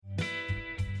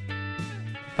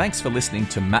Thanks for listening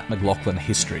to Matt McLaughlin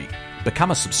History.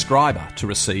 Become a subscriber to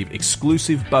receive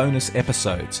exclusive bonus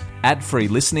episodes, ad-free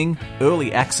listening,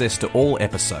 early access to all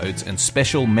episodes, and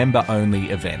special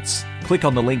member-only events. Click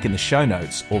on the link in the show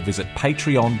notes or visit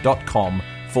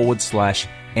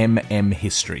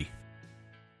patreon.com/mmhistory.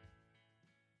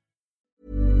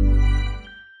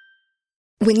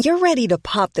 When you're ready to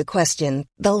pop the question,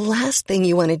 the last thing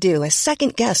you want to do is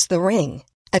second-guess the ring.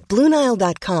 At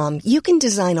BlueNile.com, you can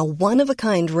design a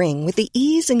one-of-a-kind ring with the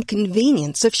ease and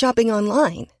convenience of shopping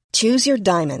online. Choose your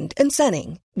diamond and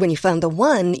setting. When you find the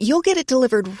one, you'll get it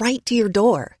delivered right to your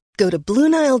door. Go to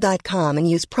BlueNile.com and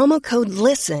use promo code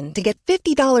LISTEN to get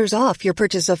 $50 off your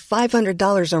purchase of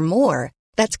 $500 or more.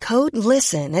 That's code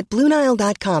LISTEN at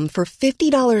BlueNile.com for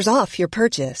 $50 off your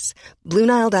purchase.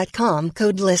 BlueNile.com,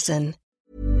 code LISTEN.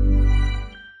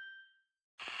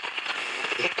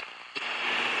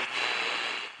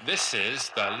 This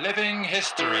is the Living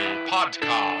History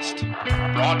Podcast,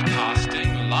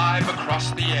 broadcasting live across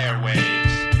the airwaves.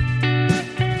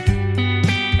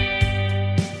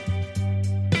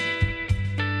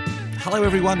 Hello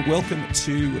everyone, welcome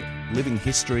to Living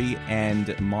History,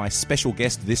 and my special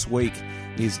guest this week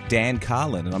is Dan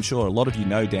Carlin, and I'm sure a lot of you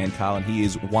know Dan Carlin. He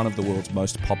is one of the world's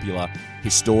most popular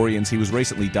historians. He was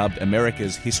recently dubbed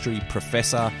America's History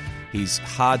Professor. His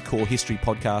Hardcore History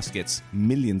podcast gets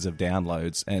millions of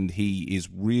downloads, and he is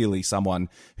really someone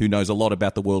who knows a lot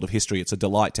about the world of history. It's a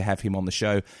delight to have him on the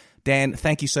show. Dan,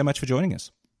 thank you so much for joining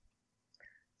us.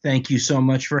 Thank you so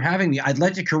much for having me. I'd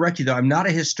like to correct you, though. I'm not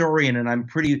a historian, and I'm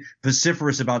pretty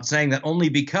vociferous about saying that only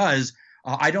because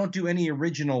I don't do any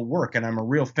original work, and I'm a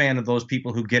real fan of those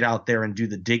people who get out there and do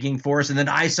the digging for us, and then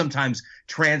I sometimes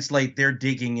translate their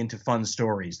digging into fun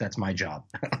stories. That's my job.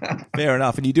 Fair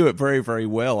enough, and you do it very, very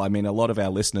well. I mean, a lot of our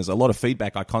listeners, a lot of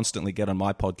feedback I constantly get on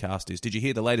my podcast is, did you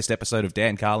hear the latest episode of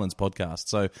Dan Carlin's podcast?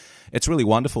 So it's really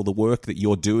wonderful, the work that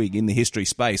you're doing in the history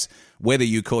space, whether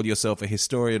you call yourself a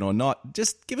historian or not.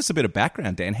 Just give us a bit of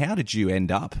background, Dan. How did you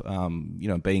end up,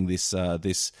 being this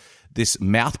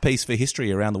mouthpiece for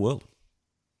history around the world?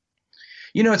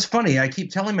 You know, it's funny. I keep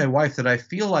telling my wife that I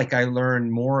feel like I learn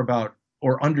more about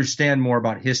or understand more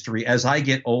about history as I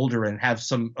get older and have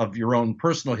some of your own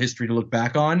personal history to look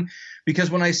back on.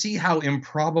 Because when I see how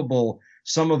improbable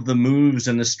some of the moves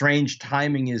and the strange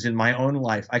timing is in my own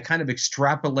life, I kind of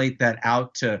extrapolate that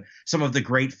out to some of the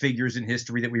great figures in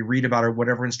history that we read about or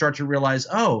whatever, and start to realize,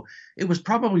 oh, it was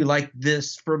probably like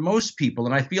this for most people.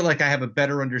 And I feel like I have a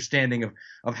better understanding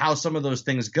of how some of those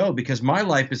things go, because my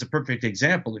life is a perfect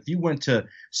example. If you went to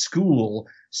school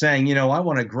saying, you know, I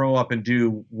want to grow up and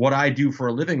do what I do for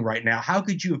a living right now, how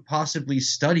could you have possibly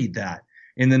studied that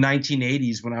in the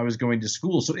 1980s when I was going to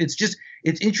school? So it's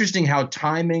interesting how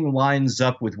timing lines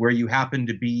up with where you happen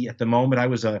to be at the moment. I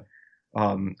was a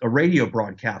radio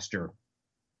broadcaster,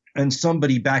 and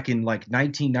somebody back in like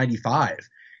 1995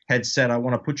 had said, I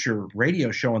want to put your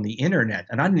radio show on the internet.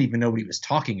 And I didn't even know what he was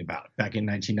talking about back in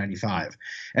 1995.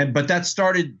 But that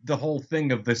started the whole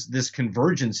thing of this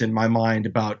convergence in my mind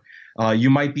about you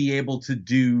might be able to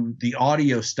do the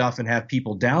audio stuff and have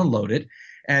people download it.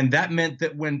 And that meant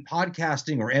that when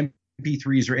podcasting or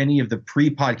MP3s or any of the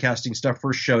pre-podcasting stuff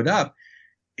first showed up,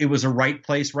 it was a right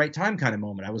place, right time kind of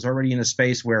moment. I was already in a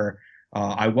space where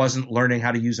I wasn't learning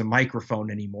how to use a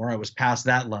microphone anymore. I was past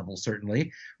that level,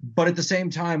 certainly. But at the same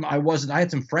time, I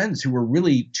had some friends who were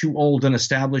really too old and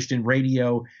established in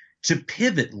radio to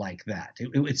pivot like that.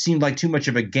 It seemed like too much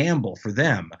of a gamble for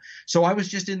them. So I was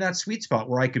just in that sweet spot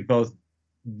where I could both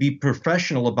be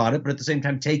professional about it, but at the same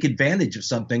time take advantage of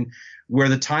something where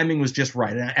the timing was just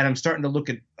right. And I'm starting to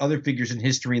look at other figures in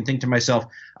history and think to myself,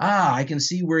 I can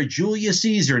see where Julius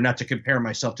Caesar, not to compare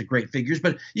myself to great figures,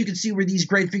 but you can see where these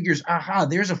great figures,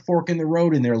 there's a fork in the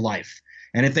road in their life.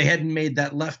 And if they hadn't made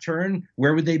that left turn,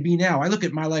 where would they be now? I look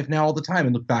at my life now all the time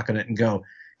and look back on it and go,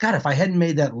 God, if I hadn't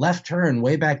made that left turn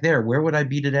way back there, where would I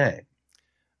be today?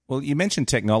 Well, you mentioned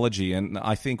technology, and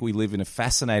I think we live in a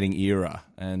fascinating era,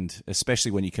 and especially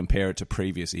when you compare it to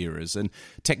previous eras. And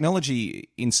technology,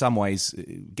 in some ways,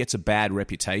 gets a bad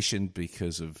reputation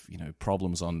because of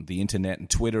problems on the internet and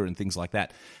Twitter and things like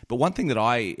that. But one thing that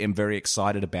I am very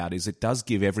excited about is it does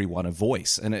give everyone a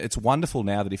voice, and it's wonderful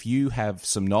now that if you have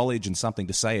some knowledge and something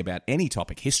to say about any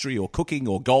topic, history or cooking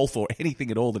or golf or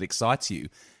anything at all that excites you,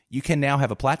 you can now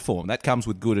have a platform. That comes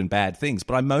with good and bad things,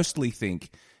 but I mostly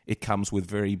think it comes with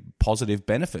very positive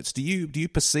benefits. Do you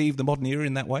perceive the modern era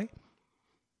in that way?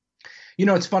 You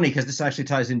know, it's funny because this actually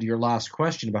ties into your last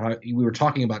question about how we were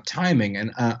talking about timing.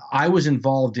 And I was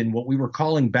involved in what we were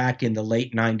calling back in the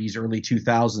late 90s, early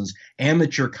 2000s,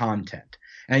 amateur content.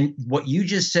 And what you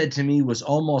just said to me was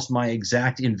almost my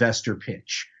exact investor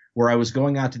pitch. where I was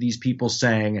going out to these people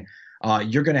saying,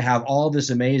 you're going to have all this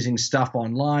amazing stuff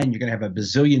online. You're going to have a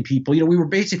bazillion people. We were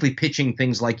basically pitching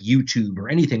things like YouTube or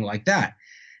anything like that.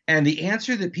 And the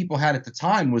answer that people had at the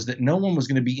time was that no one was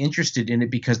going to be interested in it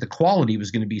because the quality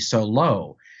was going to be so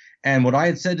low. And what I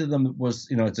had said to them was,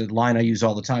 it's a line I use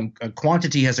all the time,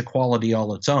 quantity has a quality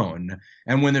all its own.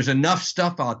 And when there's enough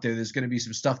stuff out there, there's going to be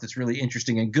some stuff that's really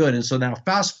interesting and good. And so now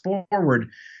fast forward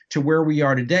to where we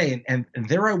are today. And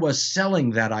there I was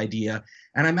selling that idea.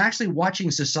 And I'm actually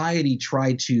watching society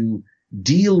try to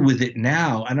deal with it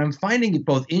now. And I'm finding it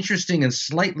both interesting and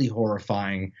slightly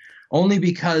horrifying, only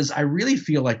because I really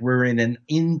feel like we're in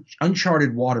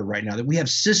uncharted water right now, that we have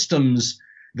systems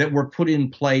that were put in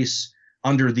place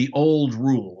under the old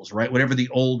rules, right? Whatever the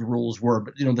old rules were.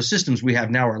 But, the systems we have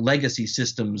now are legacy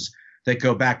systems that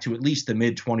go back to at least the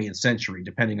mid 20th century,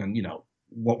 depending on,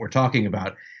 what we're talking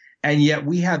about. And yet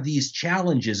we have these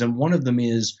challenges. And one of them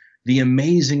is the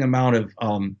amazing amount of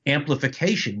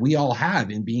amplification we all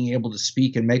have in being able to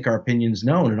speak and make our opinions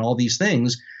known and all these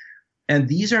things. And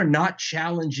these are not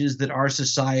challenges that our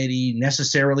society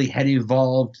necessarily had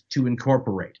evolved to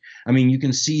incorporate. I mean, you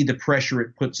can see the pressure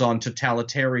it puts on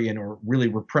totalitarian or really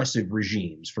repressive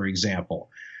regimes, for example.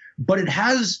 But it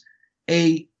has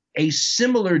a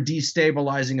similar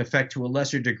destabilizing effect to a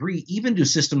lesser degree, even to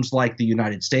systems like the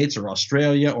United States or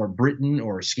Australia or Britain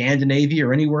or Scandinavia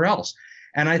or anywhere else.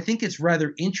 And I think it's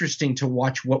rather interesting to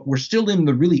watch what we're still in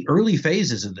the really early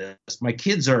phases of this.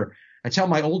 I tell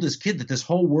my oldest kid that this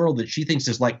whole world that she thinks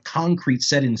is like concrete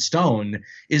set in stone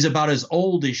is about as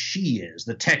old as she is.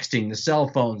 The texting, the cell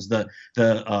phones, the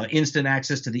instant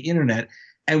access to the internet.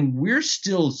 And we're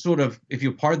still sort of, if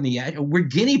you'll pardon we're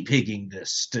guinea pigging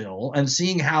this still and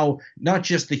seeing how not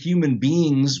just the human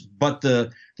beings, but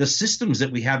the systems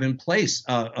that we have in place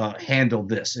handle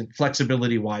this and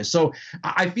flexibility wise. So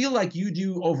I feel like you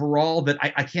do overall that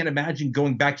I can't imagine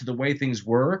going back to the way things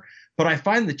were. But I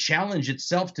find the challenge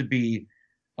itself to be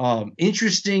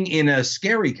interesting in a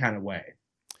scary kind of way.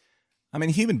 I mean,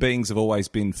 human beings have always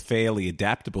been fairly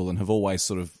adaptable and have always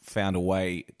sort of found a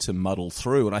way to muddle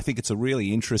through. And I think it's a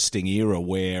really interesting era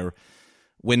where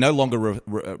we're no longer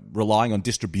relying on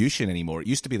distribution anymore. It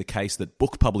used to be the case that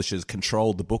book publishers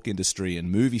controlled the book industry and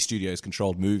movie studios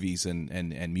controlled movies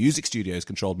and music studios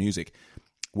controlled music.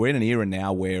 We're in an era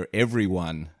now where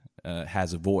everyone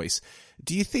has a voice.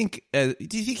 Do you think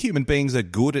human beings are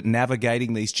good at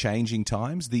navigating these changing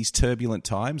times, these turbulent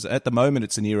times? At the moment,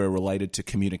 it's an era related to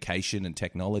communication and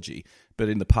technology, but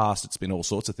in the past, it's been all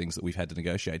sorts of things that we've had to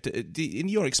negotiate. In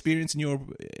your experience, in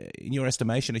your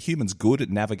estimation, are humans good at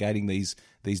navigating these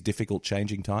difficult,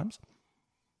 changing times?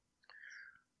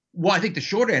 Well, I think the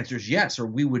short answer is yes, or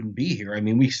we wouldn't be here. I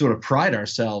mean, we sort of pride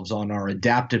ourselves on our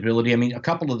adaptability. I mean, a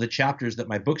couple of the chapters that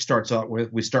my book starts out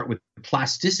with, we start with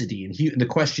plasticity and the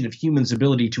question of humans'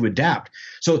 ability to adapt.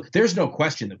 So there's no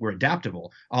question that we're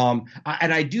adaptable. And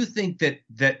I do think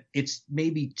that it's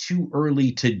maybe too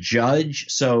early to judge.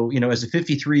 So, as a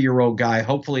 53-year-old guy,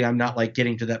 hopefully I'm not like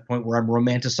getting to that point where I'm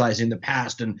romanticizing the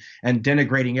past and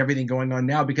denigrating everything going on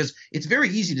now, because it's very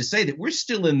easy to say that we're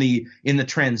still in the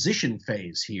transition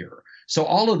phase here. So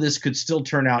all of this could still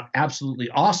turn out absolutely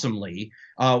awesomely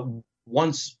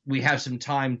once we have some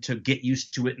time to get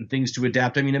used to it and things to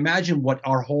adapt. I mean, imagine what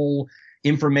our whole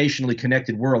informationally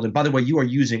connected world, and by the way, you are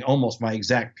using almost my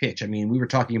exact pitch. I mean, we were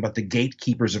talking about the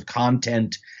gatekeepers of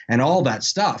content and all that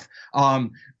stuff.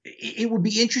 It would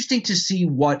be interesting to see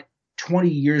what 20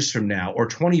 years from now or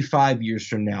 25 years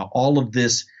from now, all of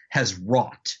this has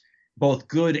wrought, both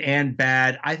good and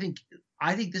bad. I think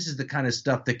this is the kind of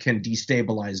stuff that can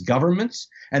destabilize governments,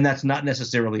 and that's not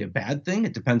necessarily a bad thing.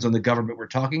 It depends on the government we're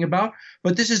talking about.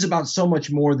 But this is about so much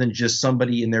more than just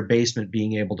somebody in their basement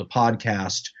being able to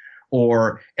podcast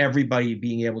or everybody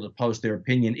being able to post their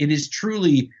opinion. It is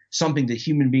truly something that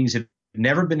human beings have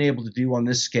never been able to do on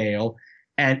this scale.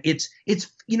 And it's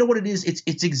you know what it is?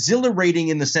 It's exhilarating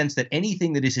in the sense that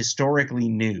anything that is historically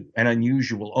new and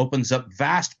unusual opens up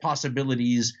vast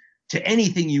possibilities to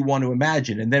anything you want to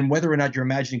imagine. And then whether or not you're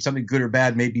imagining something good or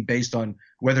bad may be based on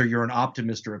whether you're an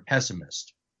optimist or a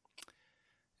pessimist.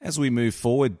 As we move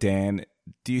forward, Dan,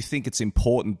 do you think it's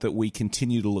important that we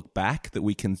continue to look back, that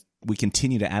we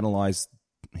continue to analyze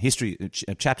history,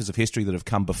 chapters of history that have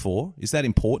come before? Is that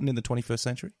important in the 21st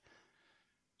century?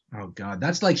 Oh, God,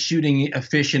 that's like shooting a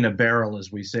fish in a barrel, as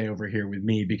we say over here with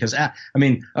me, because, I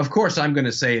mean, of course, I'm going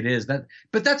to say it is that.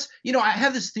 But that's, I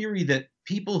have this theory that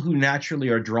people who naturally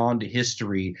are drawn to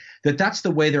history, that's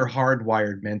the way they're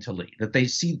hardwired mentally, that they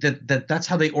see that that's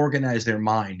how they organize their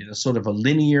mind in a sort of a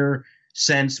linear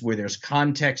sense, where there's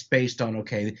context based on,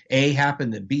 okay, A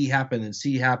happened, then B happened, then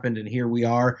C happened, and here we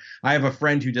are. I have a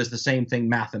friend who does the same thing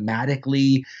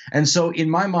mathematically. And so in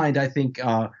my mind, I think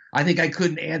I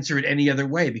couldn't answer it any other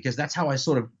way, because that's how I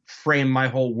sort of frame my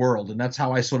whole world. And that's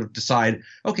how I sort of decide,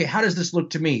 okay, how does this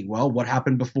look to me? Well, what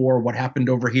happened before? What happened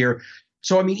over here?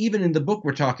 So, I mean, even in the book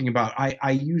we're talking about,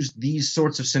 I use these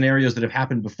sorts of scenarios that have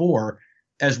happened before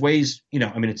as ways,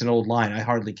 I mean, it's an old line, I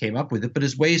hardly came up with it, but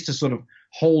as ways to sort of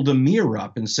hold a mirror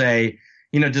up and say,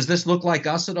 does this look like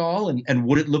us at all? And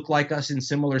would it look like us in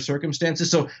similar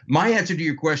circumstances? So my answer to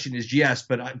your question is yes,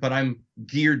 but I'm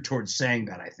geared towards saying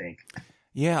that, I think.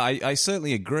 Yeah, I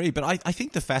certainly agree. But I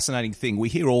think the fascinating thing, we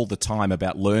hear all the time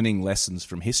about learning lessons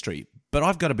from history. But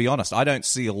I've got to be honest, I don't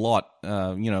see a lot,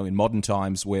 in modern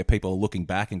times where people are looking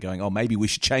back and going, oh, maybe we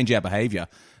should change our behavior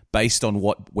based on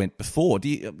what went before.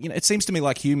 It seems to me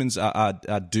like humans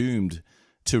are doomed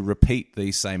to repeat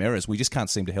these same errors. We just can't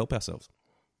seem to help ourselves.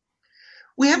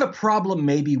 We have a problem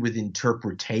maybe with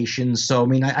interpretation. So, I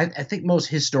mean, I think most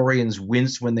historians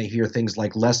wince when they hear things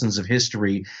like lessons of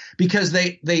history, because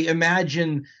they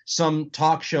imagine some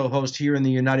talk show host here in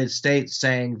the United States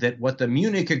saying that what the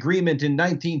Munich Agreement in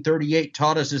 1938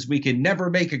 taught us is we can never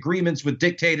make agreements with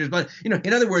dictators. But,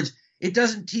 in other words, it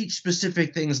doesn't teach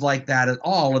specific things like that at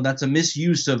all, and that's a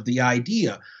misuse of the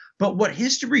idea. But what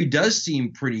history does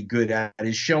seem pretty good at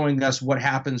is showing us what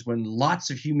happens when lots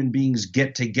of human beings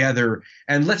get together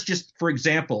and, let's just, for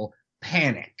example,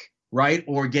 panic, right?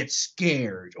 Or get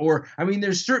scared. Or, I mean,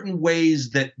 there's certain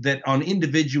ways that on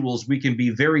individuals we can be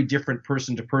very different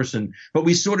person to person, but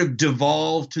we sort of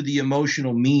devolve to the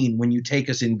emotional mean when you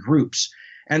take us in groups.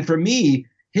 And for me,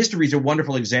 history is a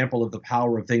wonderful example of the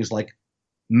power of things like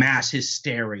mass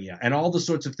hysteria and all the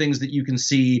sorts of things that you can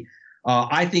see,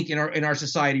 I think, in our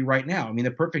society right now. I mean,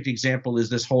 the perfect example is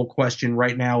this whole question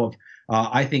right now of,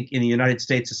 I think in the United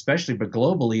States especially, but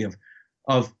globally,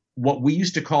 of what we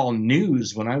used to call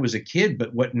news when I was a kid,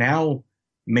 but what now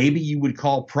maybe you would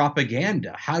call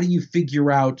propaganda. How do you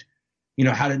figure out,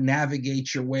 how to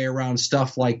navigate your way around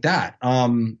stuff like that?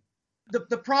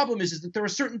 The problem is that there are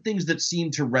certain things that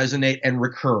seem to resonate and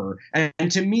recur. And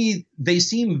to me, they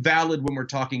seem valid when we're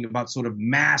talking about sort of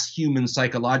mass human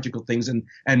psychological things, and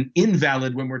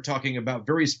invalid when we're talking about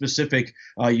very specific,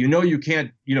 you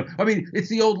can't, I mean, it's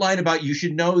the old line about you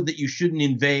should know that you shouldn't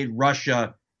invade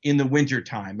Russia in the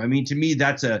wintertime. I mean, to me,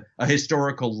 that's a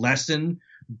historical lesson.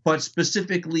 But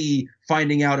specifically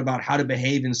finding out about how to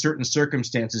behave in certain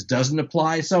circumstances doesn't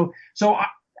apply. So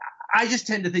I just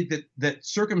tend to think that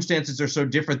circumstances are so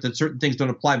different that certain things don't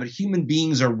apply, but human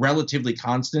beings are relatively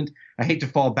constant. I hate to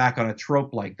fall back on a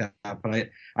trope like that, but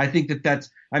I think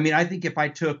I think if I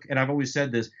took, and I've always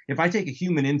said this, if I take a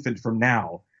human infant from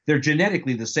now, they're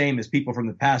genetically the same as people from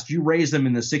the past. You raise them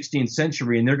in the 16th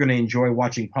century and they're going to enjoy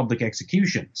watching public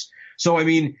executions. So, I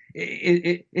mean,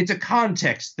 it's a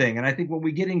context thing. And I think when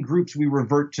we get in groups, we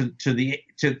revert to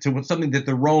something that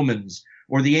the Romans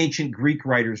or the ancient Greek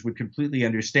writers would completely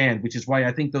understand, which is why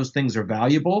I think those things are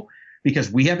valuable,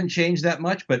 because we haven't changed that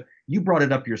much. But you brought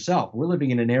it up yourself. We're living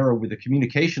in an era where the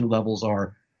communication levels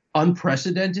are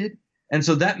unprecedented. And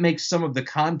so that makes some of the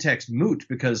context moot,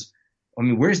 because, I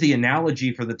mean, where's the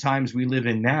analogy for the times we live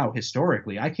in now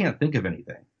historically? I can't think of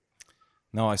anything.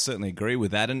 No, I certainly agree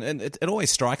with that. And it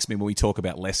always strikes me when we talk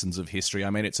about lessons of history. I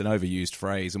mean, it's an overused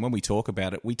phrase. And when we talk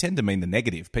about it, we tend to mean the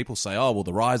negative. People say, oh, well,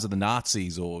 the rise of the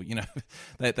Nazis, or,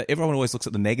 everyone always looks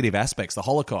at the negative aspects, the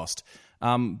Holocaust.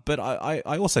 But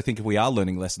I also think if we are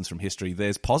learning lessons from history,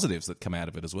 there's positives that come out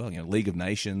of it as well. League of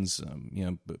Nations,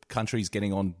 countries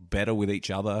getting on better with each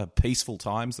other, peaceful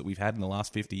times that we've had in the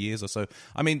last 50 years or so.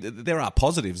 I mean, there are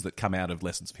positives that come out of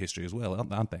lessons of history as well,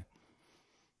 aren't there?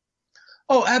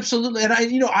 Oh, absolutely. And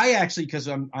I actually, because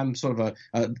I'm sort of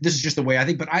this is just the way I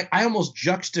think, but I almost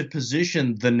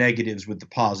juxtaposition the negatives with the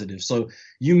positives. So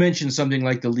you mentioned something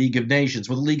like the League of Nations.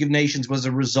 Well, the League of Nations was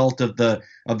a result of the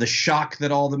shock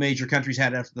that all the major countries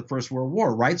had after the First World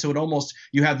War, right? So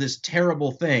you have this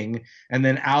terrible thing, and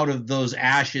then out of those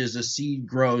ashes, a seed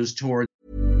grows toward.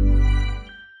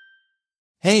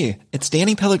 Hey, it's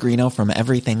Danny Pellegrino from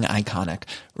Everything Iconic.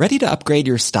 Ready to upgrade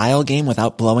your style game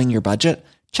without blowing your budget?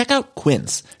 Check out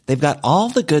Quince. They've got all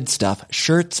the good stuff,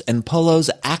 shirts and polos,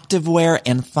 activewear,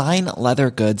 and fine leather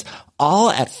goods, all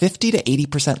at 50 to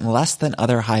 80% less than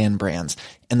other high-end brands.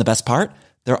 And the best part?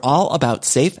 They're all about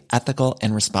safe, ethical,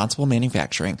 and responsible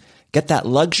manufacturing. Get that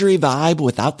luxury vibe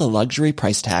without the luxury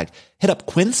price tag. Hit up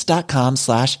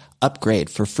quince.com/upgrade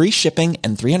for free shipping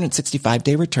and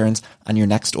 365-day returns on your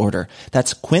next order.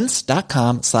 That's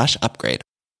quince.com/upgrade.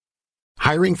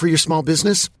 Hiring for your small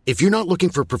business? If you're not looking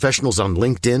for professionals on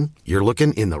LinkedIn, you're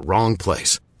looking in the wrong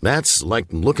place. That's like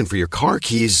looking for your car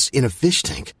keys in a fish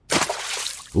tank.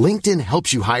 LinkedIn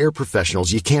helps you hire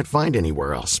professionals you can't find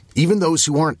anywhere else, even those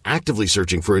who aren't actively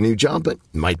searching for a new job but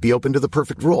might be open to the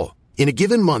perfect role. In a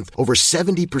given month, over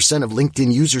 70% of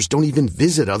LinkedIn users don't even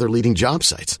visit other leading job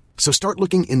sites. So start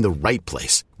looking in the right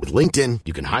place. With LinkedIn,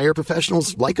 you can hire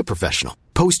professionals like a professional.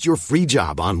 Post your free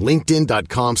job on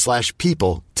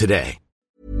linkedin.com/people today.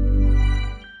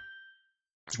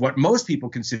 It's what most people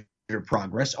consider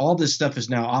progress. All this stuff is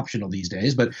now optional these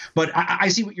days, but I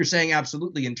see what you're saying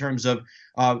absolutely in terms of,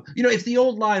 if the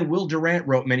old line Will Durant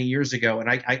wrote many years ago, and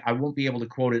I won't be able to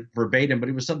quote it verbatim, but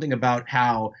it was something about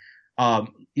how,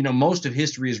 most of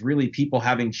history is really people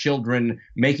having children,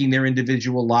 making their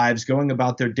individual lives, going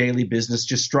about their daily business,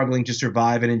 just struggling to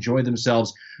survive and enjoy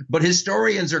themselves. But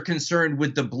historians are concerned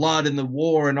with the blood and the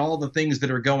war and all the things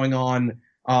that are going on,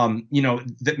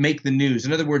 that make the news.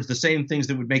 In other words, the same things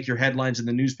that would make your headlines in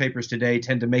the newspapers today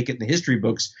tend to make it in the history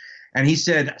books. And he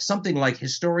said something like,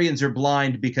 historians are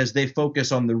blind because they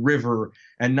focus on the river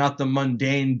and not the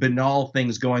mundane, banal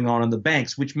things going on the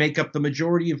banks, which make up the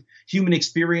majority of human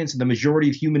experience and the majority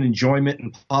of human enjoyment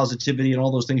and positivity and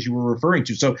all those things you were referring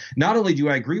to. So not only do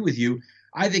I agree with you,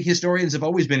 I think historians have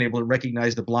always been able to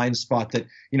recognize the blind spot that,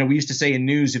 we used to say in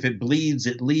news, if it bleeds,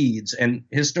 it leads. And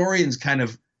historians kind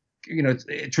of,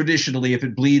 traditionally, if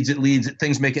it bleeds, it leads.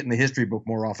 Things make it in the history book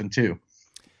more often too.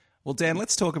 Well, Dan,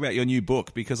 let's talk about your new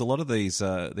book, because a lot of these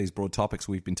broad topics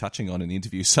we've been touching on in the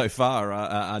interview so far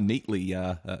are neatly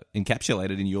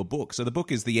encapsulated in your book. So the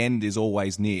book is The End is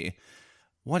Always Near.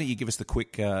 Why don't you give us the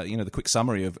quick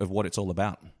summary of what it's all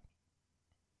about?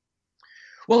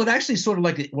 Well, it actually is sort of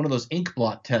like one of those ink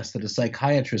blot tests that a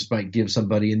psychiatrist might give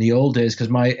somebody in the old days, because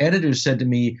my editors said to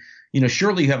me,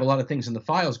 surely you have a lot of things in the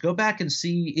files. Go back and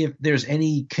see if there's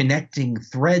any connecting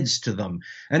threads to them.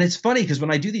 And it's funny because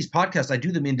when I do these podcasts, I do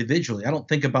them individually. I don't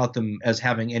think about them as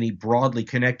having any broadly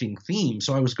connecting themes.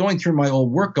 So I was going through my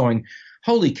old work going,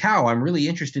 holy cow, I'm really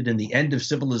interested in the end of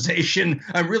civilization.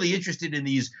 I'm really interested in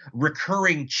these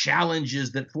recurring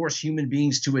challenges that force human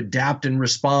beings to adapt and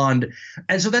respond.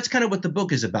 And so that's kind of what the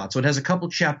book is about. So it has a couple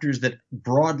chapters that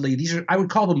broadly, I would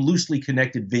call them loosely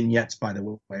connected vignettes, by the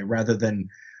way, rather than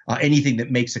anything that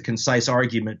makes a concise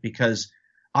argument, because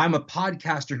I'm a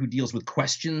podcaster who deals with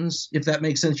questions, if that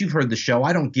makes sense. You've heard the show.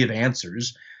 I don't give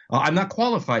answers. I'm not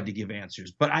qualified to give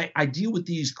answers, but I deal with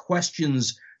these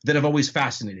questions that have always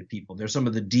fascinated people. They're some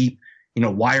of the deep,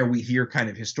 why are we here kind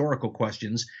of historical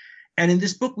questions. And in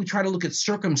this book, we try to look at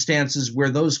circumstances where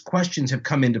those questions have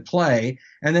come into play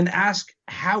and then ask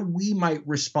how we might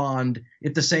respond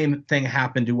if the same thing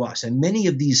happened to us. And many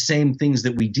of these same things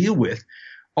that we deal with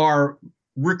are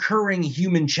recurring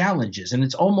human challenges. And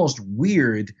it's almost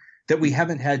weird that we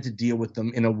haven't had to deal with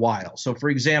them in a while. So, for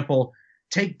example,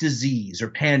 take disease or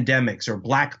pandemics or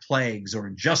black plagues or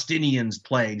Justinian's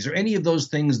plagues or any of those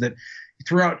things that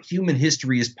throughout human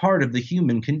history is part of the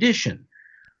human condition.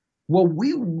 Well,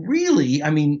 we really,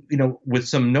 with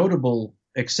some notable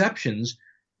exceptions,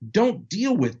 don't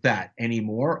deal with that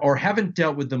anymore, or haven't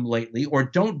dealt with them lately, or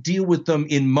don't deal with them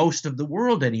in most of the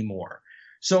world anymore.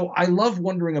 So I love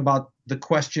wondering about the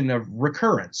question of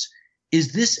recurrence.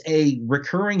 Is this a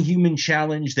recurring human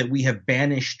challenge that we have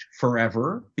banished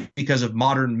forever because of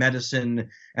modern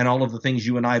medicine and all of the things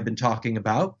you and I have been talking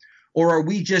about? Or are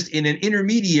we just in an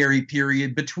intermediary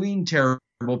period between terrible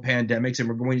pandemics and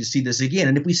we're going to see this again?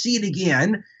 And if we see it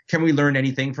again, can we learn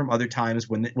anything from other times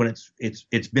when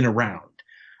it's been around?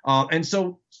 And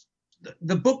so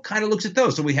the book kind of looks at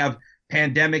those. So we have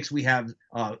pandemics, we have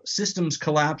systems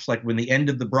collapse, like when the end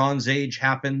of the Bronze Age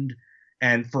happened,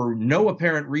 and for no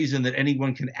apparent reason that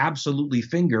anyone can absolutely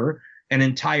finger, an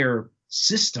entire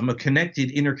system, a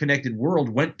interconnected world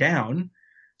went down.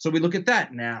 So we look at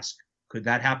that and ask, could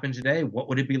that happen today? What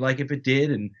would it be like if it did?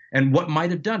 And what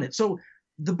might have done it? So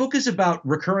the book is about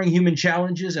recurring human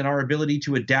challenges and our ability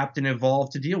to adapt and evolve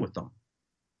to deal with them.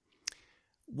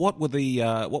 What were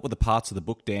the parts of the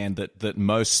book, Dan, that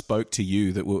most spoke to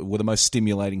you, that were the most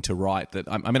stimulating to write? That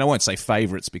I won't say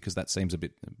favorites because that seems a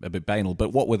bit banal,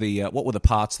 but what were the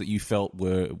parts that you felt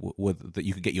were that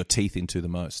you could get your teeth into the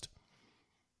most?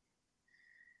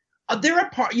 There are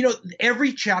parts,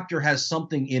 every chapter has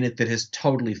something in it that has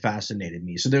totally fascinated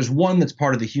me. So there's one that's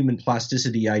part of the human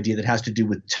plasticity idea that has to do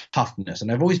with toughness, and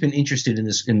I've always been interested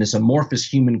in this amorphous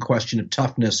human question of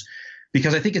toughness,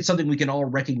 because I think it's something we can all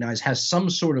recognize has some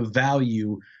sort of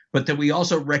value, but that we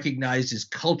also recognize is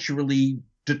culturally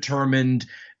determined,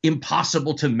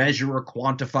 impossible to measure or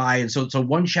quantify. And so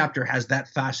one chapter has that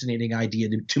fascinating idea,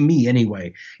 to me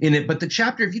anyway, in it. But the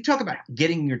chapter, if you talk about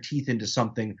getting your teeth into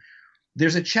something,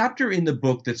 there's a chapter in the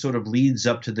book that sort of leads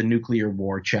up to the nuclear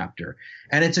war chapter.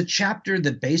 And it's a chapter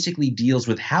that basically deals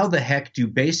with how the heck do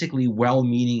basically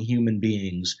well-meaning human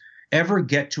beings ever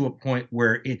get to a point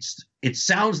where it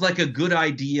sounds like a good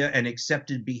idea and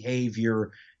accepted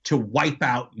behavior to wipe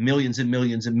out millions and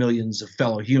millions and millions of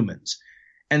fellow humans.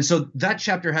 And so that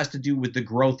chapter has to do with the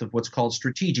growth of what's called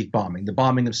strategic bombing, the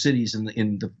bombing of cities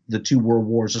in the two world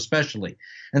wars especially.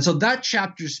 And so that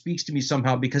chapter speaks to me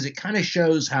somehow because it kind of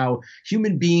shows how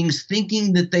human beings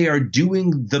thinking that they are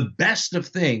doing the best of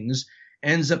things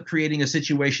ends up creating a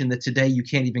situation that today you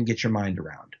can't even get your mind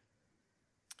around.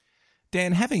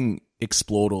 Dan, having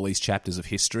explored all these chapters of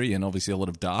history and obviously a lot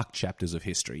of dark chapters of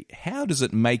history, how does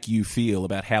it make you feel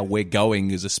about how we're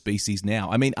going as a species now?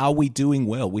 I mean, are we doing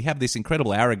well? We have this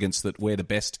incredible arrogance that we're the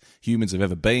best humans have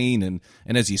ever been, and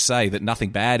as you say, that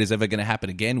nothing bad is ever going to happen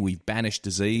again. We've banished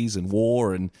disease and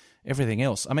war and everything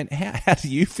else. I mean, how do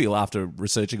you feel after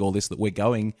researching all this that we're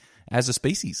going as a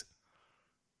species?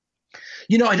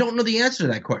 You know, I don't know the answer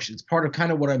to that question. It's part of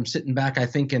kind of what I'm sitting back, I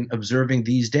think, and observing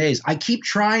these days. I keep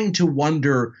trying to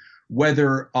wonder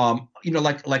whether,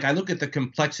 like I look at the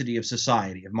complexity of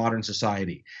society, of modern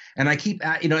society, and I keep,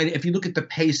 and if you look at the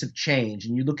pace of change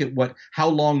and you look at how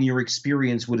long your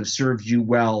experience would have served you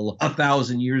well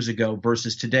 1,000 years ago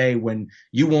versus today, when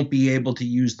you won't be able to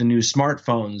use the new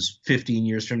smartphones 15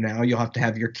 years from now, you'll have to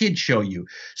have your kids show you.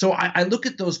 So I look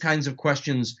at those kinds of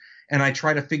questions and I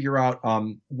try to figure out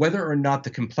whether or not the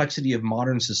complexity of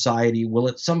modern society will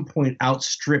at some point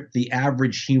outstrip the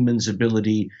average human's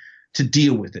ability to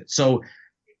deal with it. So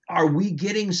are we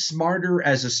getting smarter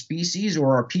as a species,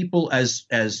 or are people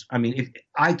if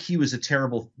IQ is a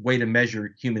terrible way to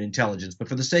measure human intelligence, but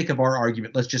for the sake of our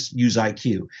argument, let's just use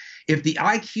IQ. If the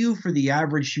IQ for the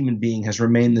average human being has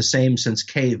remained the same since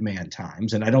caveman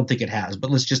times, and I don't think it has,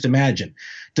 but let's just imagine,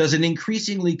 does an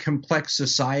increasingly complex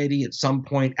society at some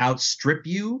point outstrip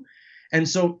you? And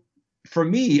so for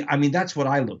me, I mean, that's what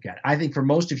I look at. I think for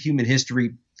most of human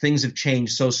history, things have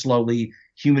changed so slowly.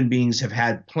 Human beings have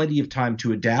had plenty of time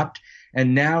to adapt,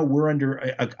 and now we're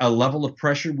under a level of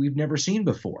pressure we've never seen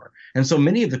before. And so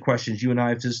many of the questions you and I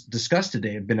have discussed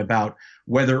today have been about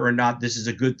whether or not this is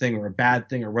a good thing or a bad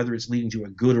thing, or whether it's leading to a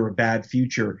good or a bad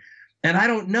future. And I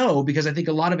don't know, because I think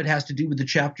a lot of it has to do with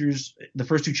the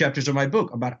first two chapters of my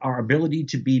book, about our ability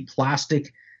to be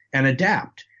plastic and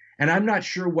adapt. And I'm not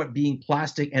sure what being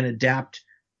plastic and adapt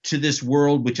to this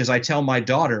world, which, as I tell my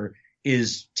daughter,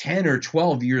 is 10 or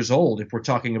 12 years old, if we're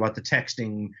talking about the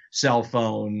texting, cell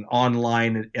phone,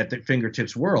 online at the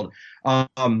fingertips world. I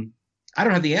don't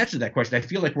have the answer to that question. I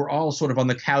feel like we're all sort of on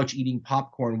the couch eating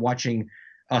popcorn, watching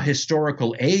a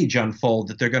historical age unfold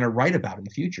that they're going to write about in the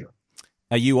future.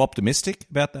 Are you optimistic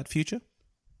about that future?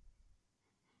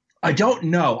 I don't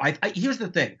know. Here's the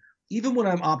thing. Even when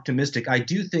I'm optimistic, I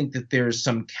do think that there's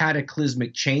some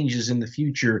cataclysmic changes in the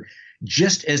future,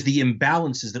 just as the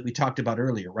imbalances that we talked about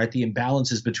earlier, right? The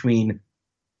imbalances between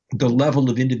the level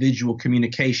of individual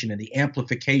communication and the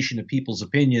amplification of people's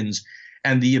opinions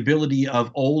and the ability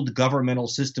of old governmental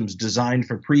systems designed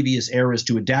for previous eras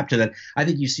to adapt to that. I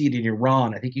think you see it in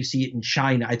Iran. I think you see it in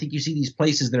China. I think you see these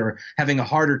places that are having a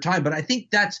harder time. But I think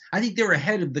they're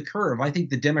ahead of the curve. I think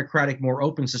the democratic, more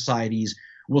open societies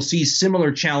will see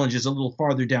similar challenges a little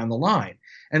farther down the line.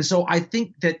 And so I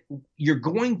think that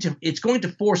it's going to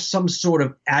force some sort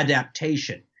of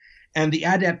adaptation. And the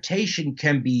adaptation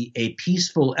can be a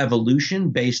peaceful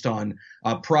evolution based on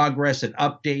progress and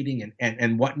updating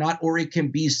and whatnot, or it can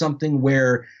be something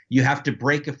where you have to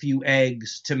break a few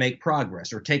eggs to make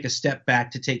progress, or take a step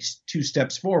back to take 2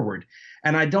 steps forward.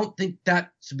 And I don't think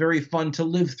that's very fun to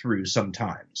live through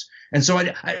sometimes. And so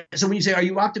so when you say, are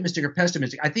you optimistic or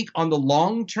pessimistic? I think on the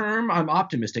long term, I'm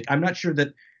optimistic. I'm not sure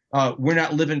that we're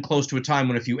not living close to a time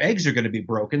when a few eggs are going to be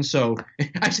broken. So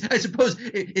I suppose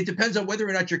it depends on whether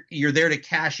or not you're there to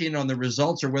cash in on the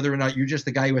results, or whether or not you're just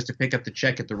the guy who has to pick up the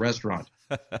check at the restaurant.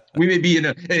 We may be in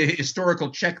a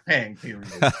historical check paying period.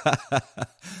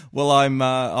 Well, I'm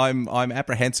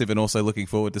apprehensive and also looking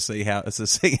forward to seeing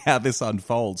how this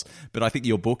unfolds. But I think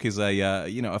your book is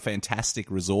a fantastic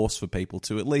resource for people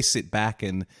to at least sit back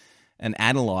and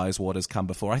analyze what has come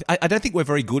before. I don't think we're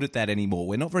very good at that anymore.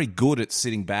 We're not very good at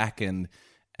sitting back and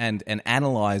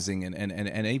analyzing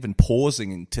and even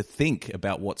pausing to think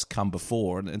about what's come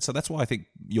before. And so that's why I think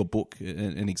your book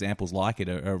and examples like it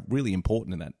are really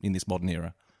important in this modern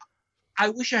era. I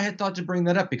wish I had thought to bring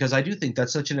that up, because I do think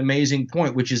that's such an amazing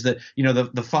point, which is that,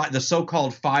 the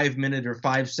so-called 5-minute or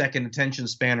 5-second attention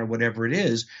span, or whatever it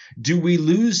is. Do we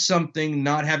lose something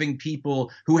not having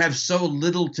people who have so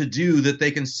little to do that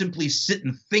they can simply sit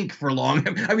and think for long?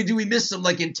 I mean, do we miss some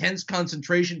intense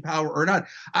concentration power or not?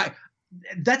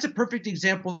 that's a perfect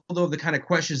example, though, of the kind of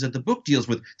questions that the book deals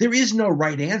with. There is no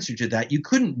right answer to that. You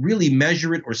couldn't really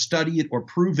measure it or study it or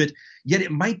prove it, yet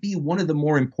it might be one of the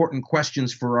more important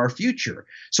questions for our future.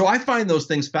 So I find those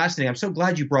things fascinating. I'm so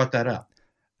glad you brought that up.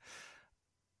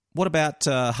 What about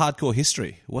hardcore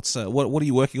history? What are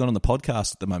you working on the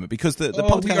podcast at the moment? Because the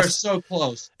podcast, we are so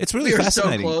close. It's really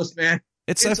fascinating. So close, man.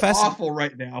 It's so fascinating. Awful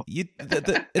right now.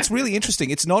 It's really interesting.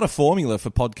 It's not a formula for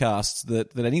podcasts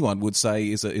that anyone would say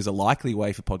is a likely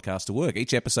way for podcasts to work.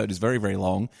 Each episode is very, very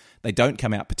long. They don't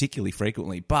come out particularly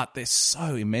frequently, but they're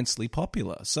so immensely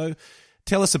popular. So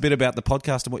tell us a bit about the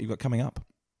podcast and what you've got coming up.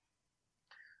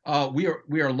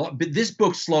 But this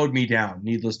book slowed me down,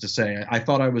 needless to say. I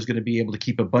thought I was going to be able to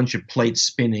keep a bunch of plates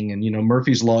spinning, and,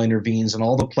 Murphy's Law intervenes and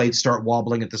all the plates start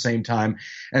wobbling at the same time.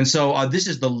 And so this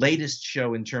is the latest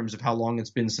show in terms of how long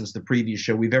it's been since the previous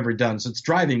show we've ever done. So it's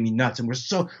driving me nuts. And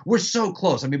we're so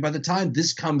close. I mean, by the time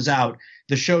this comes out,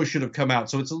 the show should have come out.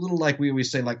 So it's a little like we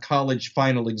always say, like college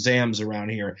final exams around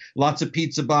here. Lots of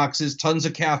pizza boxes, tons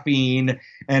of caffeine,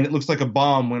 and it looks like a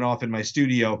bomb went off in my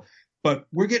studio. But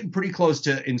we're getting pretty close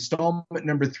to installment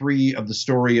number 3 of the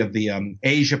story of the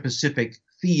Asia Pacific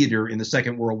theater in the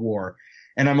Second World War.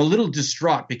 And I'm a little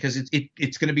distraught because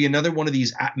it's going to be another one of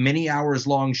these many hours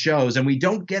long shows, and we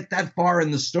don't get that far in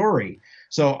the story.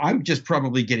 So I'm just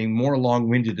probably getting more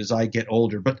long-winded as I get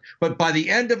older. But by the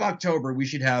end of October, we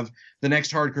should have the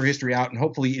next Hardcore History out, and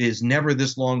hopefully it is never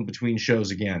this long between shows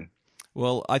again.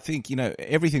 Well, I think,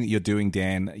 everything that you're doing,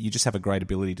 Dan, you just have a great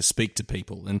ability to speak to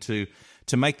people and to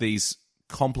make these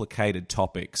complicated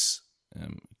topics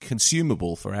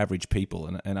consumable for average people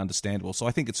and understandable. So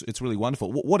I think it's really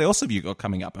wonderful. What else have you got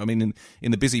coming up? I mean,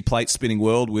 in the busy plate spinning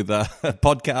world with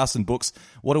podcasts and books,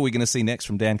 what are we going to see next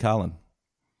from Dan Carlin?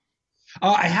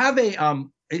 I have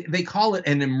they call it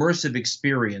an immersive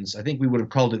experience. I think we would have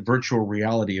called it virtual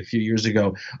reality a few years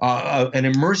ago. An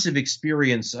immersive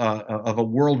experience of a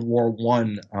World War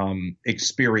I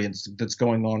experience that's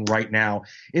going on right now.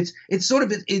 It's sort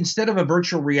of, instead of a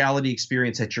virtual reality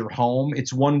experience at your home,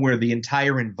 it's one where the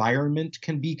entire environment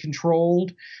can be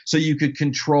controlled. So you could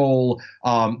control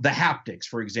the haptics,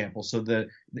 for example. So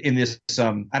in this,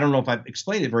 I don't know if I've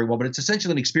explained it very well, but it's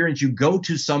essentially an experience. You go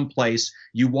to some place,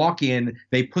 you walk in,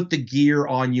 they put the gear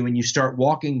on you, and you start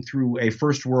walking through a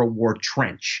First World War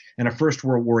trench and a First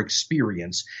World War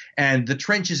experience. And the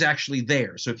trench is actually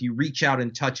there. So if you reach out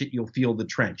and touch it, you'll feel the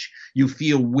trench. You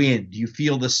feel wind. You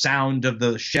feel the sound of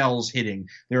the shells hitting.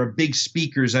 There are big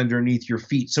speakers underneath your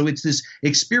feet. So it's this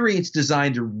experience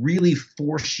designed to really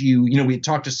force you. We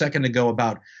talked a second ago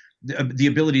about the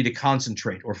ability to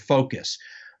concentrate or focus.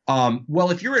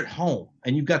 Well, if you're at home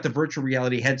and you've got the virtual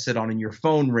reality headset on and your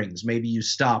phone rings, maybe you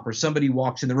stop or somebody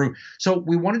walks in the room. So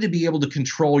we wanted to be able to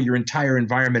control your entire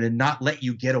environment and not let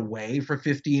you get away for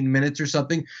 15 minutes or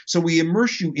something. So we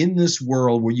immerse you in this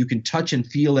world where you can touch and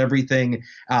feel everything.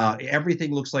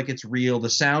 Everything looks like it's real. The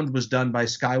sound was done by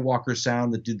Skywalker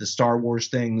Sound that did the Star Wars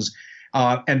things.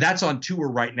 And that's on tour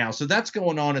right now. So that's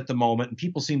going on at the moment, and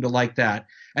people seem to like that.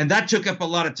 And that took up a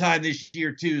lot of time this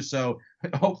year, too. So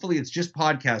hopefully it's just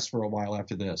podcasts for a while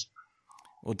after this.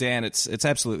 Well, Dan, it's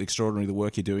absolutely extraordinary the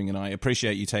work you're doing, and I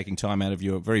appreciate you taking time out of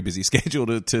your very busy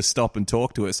schedule to stop and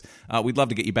talk to us. We'd love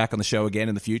to get you back on the show again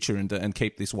in the future and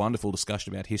keep this wonderful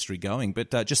discussion about history going.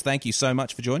 But just thank you so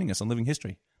much for joining us on Living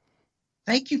History.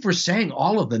 Thank you for saying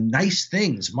all of the nice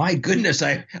things. My goodness,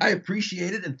 I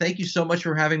appreciate it, and thank you so much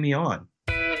for having me on.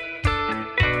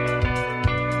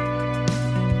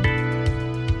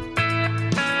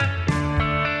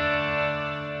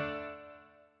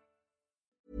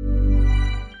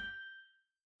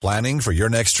 Planning for your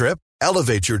next trip?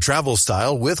 Elevate your travel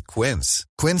style with Quince.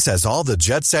 Quince has all the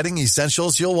jet-setting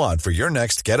essentials you'll want for your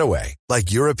next getaway,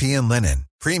 like European linen,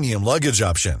 premium luggage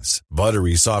options,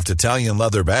 buttery soft Italian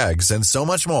leather bags, and so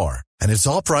much more. And it's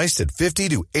all priced at 50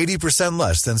 to 80%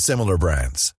 less than similar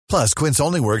brands. Plus, Quince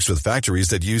only works with factories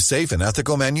that use safe and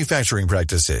ethical manufacturing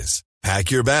practices.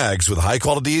 Pack your bags with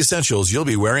high-quality essentials you'll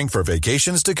be wearing for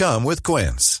vacations to come with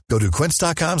Quince. Go to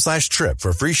quince.com/trip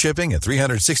for free shipping and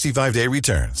 365-day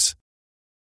returns.